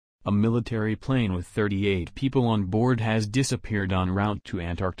A military plane with 38 people on board has disappeared en route to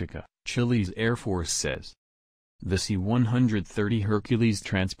Antarctica, Chile's Air Force says. The C-130 Hercules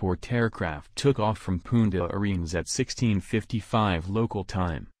transport aircraft took off from Punta Arenas at 16:55 local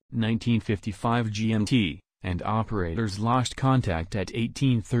time, 19:55 GMT, and operators lost contact at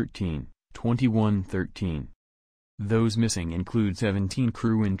 18:13, 21:13. Those missing include 17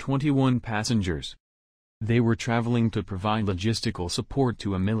 crew and 21 passengers. They were traveling to provide logistical support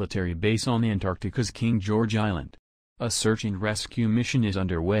to a military base on Antarctica's King George Island. A search and rescue mission is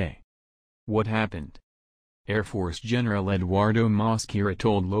underway. What happened? Air Force General Eduardo Mosqueira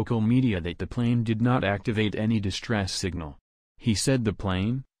told local media that the plane did not activate any distress signal. He said the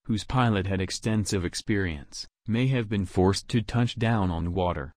plane, whose pilot had extensive experience, may have been forced to touch down on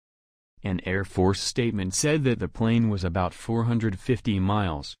water. An Air Force statement said that the plane was about 450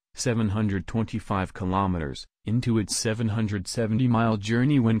 miles, 725 kilometers, into its 770-mile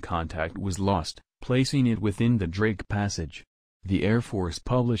journey when contact was lost, placing it within the Drake Passage. The Air Force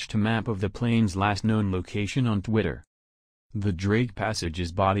published a map of the plane's last known location on Twitter. The Drake Passage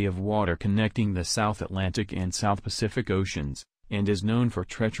is a body of water connecting the South Atlantic and South Pacific Oceans, and is known for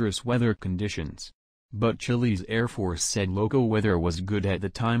treacherous weather conditions. But Chile's Air Force said local weather was good at the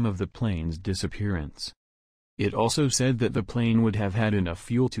time of the plane's disappearance. It also said that the plane would have had enough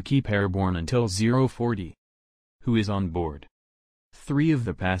fuel to keep airborne until 0:40. Who is on board? 3 of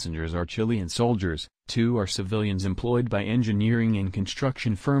the passengers are Chilean soldiers, 2 are civilians employed by engineering and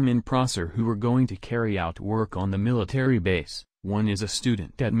construction firm in Prosser who were going to carry out work on the military base, 1 is a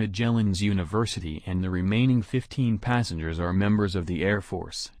student at Magellan's University, and the remaining 15 passengers are members of the Air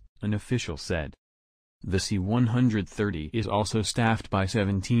Force, an official said. The C-130 is also staffed by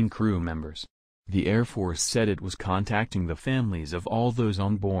 17 crew members. The Air Force said it was contacting the families of all those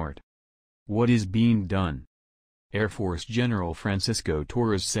on board. What is being done? Air Force General Francisco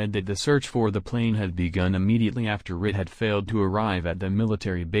Torres said that the search for the plane had begun immediately after it had failed to arrive at the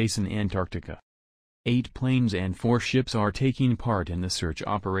military base in Antarctica. 8 planes and 4 ships are taking part in the search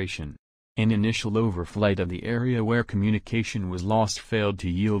operation. An initial overflight of the area where communication was lost failed to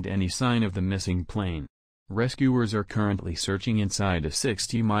yield any sign of the missing plane. Rescuers are currently searching inside a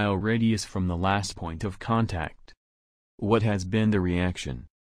 60-mile radius from the last point of contact. What has been the reaction?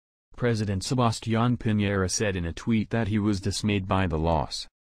 President Sebastián Piñera said in a tweet that he was dismayed by the loss.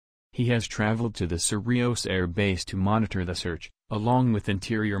 He has traveled to the Cerrillos Air Base to monitor the search, along with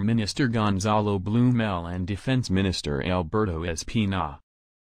Interior Minister Gonzalo Blumel and Defense Minister Alberto Espina.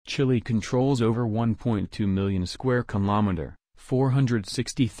 Chile controls over 1.2 million square kilometer,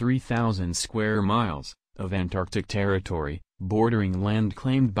 463,000 square miles, of Antarctic territory, bordering land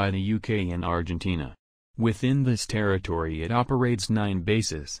claimed by the UK and Argentina. Within this territory it operates 9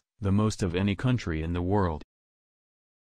 bases, the most of any country in the world.